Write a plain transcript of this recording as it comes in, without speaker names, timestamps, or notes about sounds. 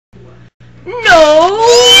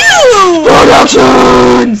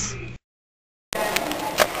NoUproductions!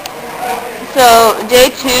 So, day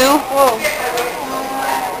 2. Whoa.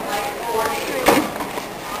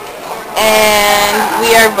 And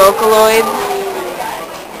we are Vocaloids,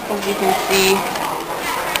 as you can see.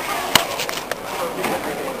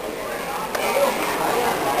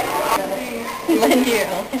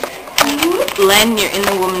 Len, you're in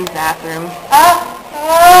the woman's bathroom.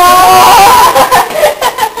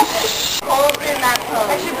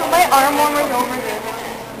 I should put my arm warmers over this.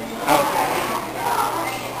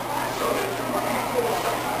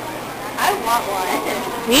 I want one.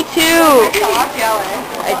 Me too. I'm jealous.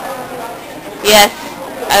 Yes,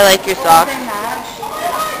 I like your socks.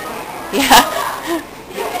 Yeah.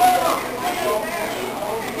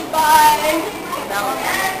 Goodbye.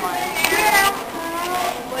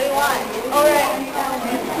 What do you want? Alright.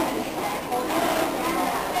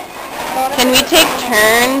 Can we take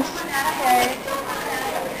turns?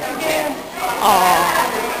 Okay. Aww.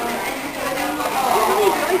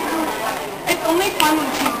 It's only fun when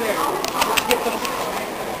she's there.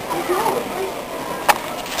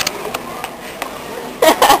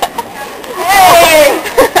 Hey!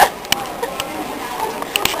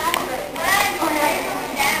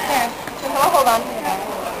 Here, so hold on to the back.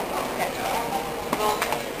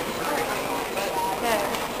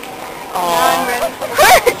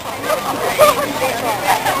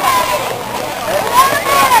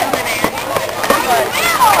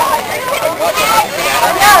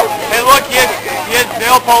 Hey look, he has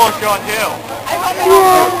nail polish on too. I hope it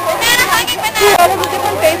helps. Banana, there's a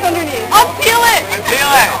different face underneath. I'll peel it! Feel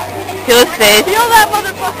it! Feel his face. Peel that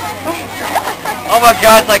motherfucker! Oh my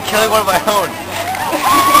god, it's like killing one of my own.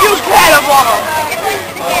 You cannibal!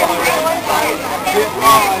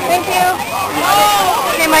 Thank you.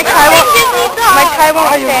 Okay, my tie won't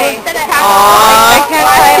stay. I can't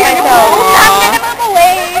tie it myself. I'm gonna move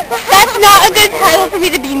away. That's not a good title for me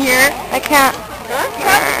to be near. I can't. I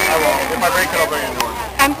will. If my break it, I'll bring it to work.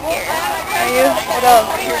 I'm scared. Are you? What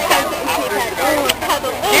else?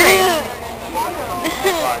 Serious.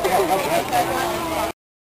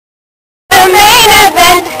 The main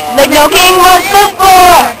event, like no king was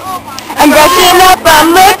before. I'm brushing up,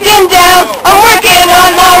 I'm looking down, I'm working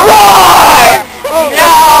on the roar.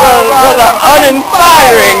 For the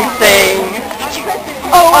uninspiring thing.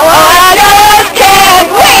 Oh, I just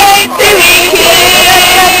can't wait to be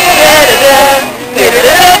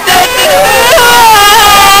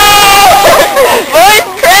Voice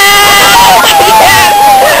crack!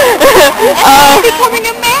 becoming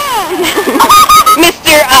a man.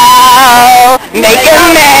 Mr. I'll make a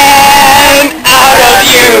man out of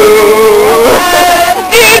you.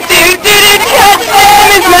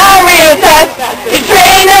 Touchdown is my real test. The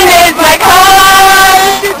trainer is my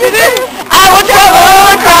cause. I will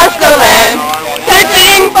travel across the land,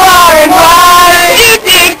 searching far and wide.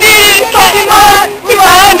 Catching on to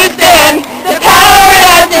understand the power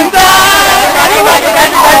that's inside.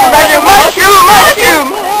 Roger, mushroom.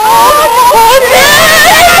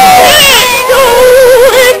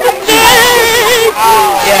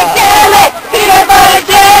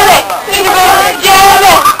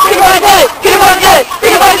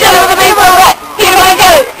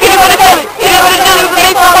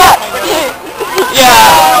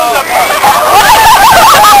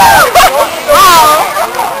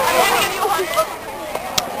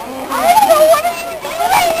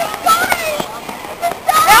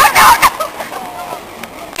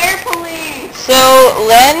 So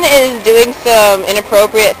Len is doing some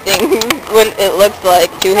inappropriate things, what it looks like,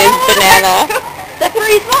 to his banana. That's where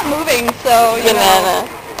he's not moving, so, you Banana.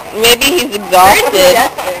 know. Maybe he's exhausted.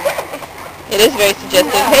 It is very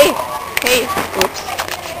suggestive. Yeah. Hey. Oops.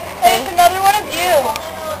 There's another one of you.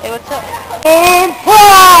 Hey, what's up?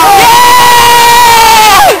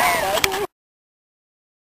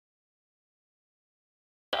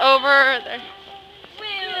 Over there.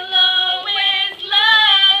 We'll always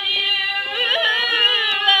love you.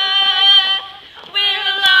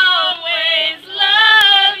 We'll always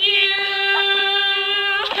love you.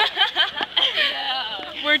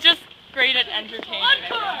 Yeah. We're just great at entertaining.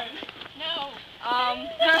 Encore. No.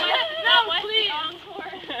 No, please.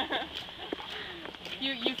 Encore.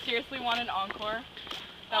 You seriously want an encore?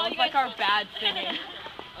 That was like our bad singing.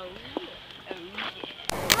 Oh yeah.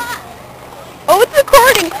 Oh, it's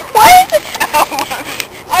recording. Why is it? I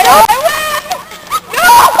win! No!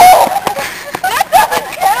 That doesn't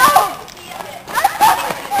count! That doesn't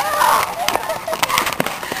count!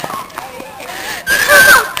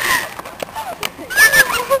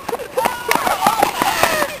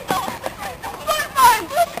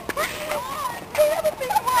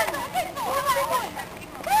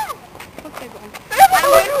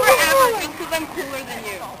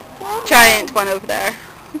 giant one over there.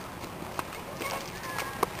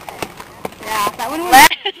 Yeah, that one was...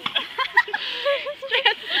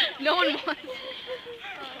 No one wants.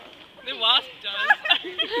 The wasp does.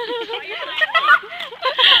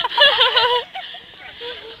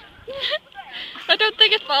 I don't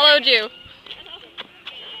think it followed you.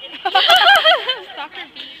 I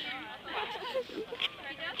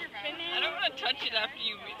don't want to touch it after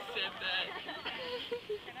you said that.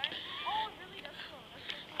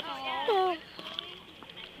 Oh.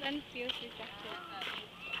 Then feels rejected.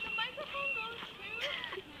 The microphone goes too.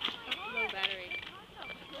 Low battery.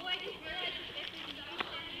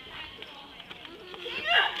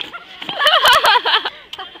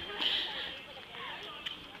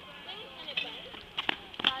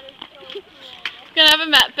 Gonna have a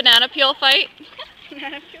banana peel fight?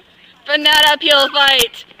 Banana peel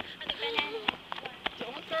fight!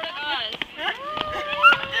 Don't throw it at us.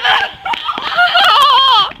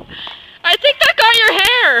 I think that got your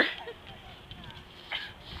hair! I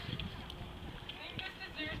think this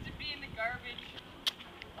deserves to be in the garbage.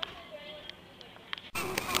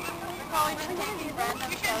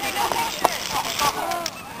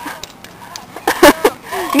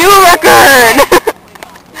 New record!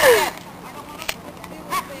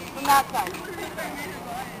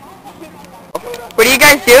 What are you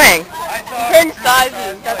guys doing? Change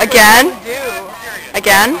sizes. That's Again? what we do.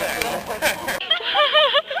 Again?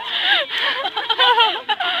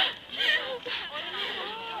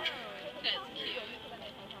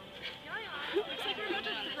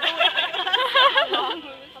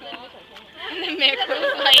 And then Mick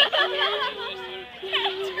was like...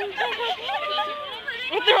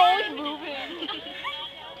 But they're always moving.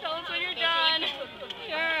 Tell us when you're done.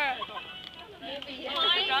 Sure.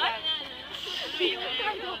 You're done?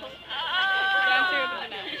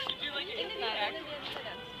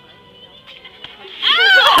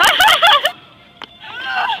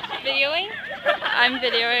 Videoing? I'm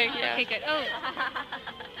videoing, yeah. Okay, good. Oh.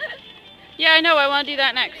 Yeah, I know. I want to do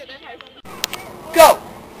that next. Go!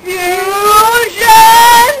 Fusion!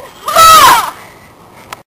 Ha!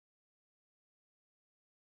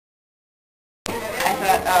 I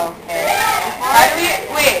thought, oh, okay. How do you,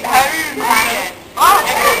 wait, how do you find it?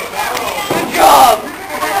 Good job!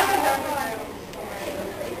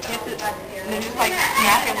 And then just like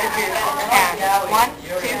snap it with your hand. 1,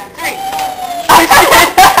 2, 3.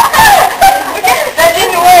 That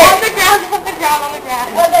didn't work! On the ground, on the ground, on the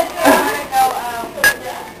ground.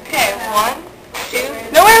 Okay, 1, 2,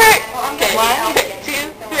 no, wait! Okay, 1,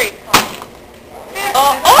 2, 3.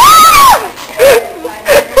 Oh!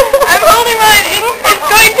 I'm holding mine! It's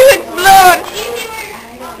going to explode!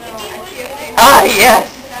 Ah,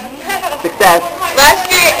 yes! Success.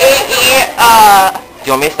 Last year, AE, do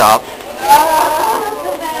you want me to stop?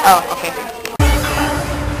 Oh, okay.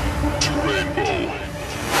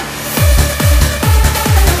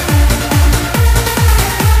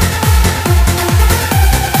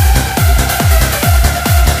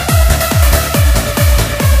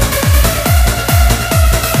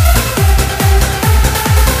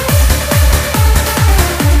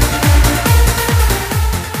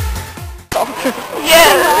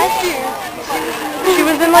 Yes! She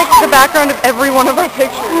was in like the background of every one of our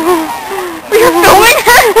pictures. You're filming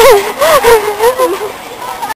her?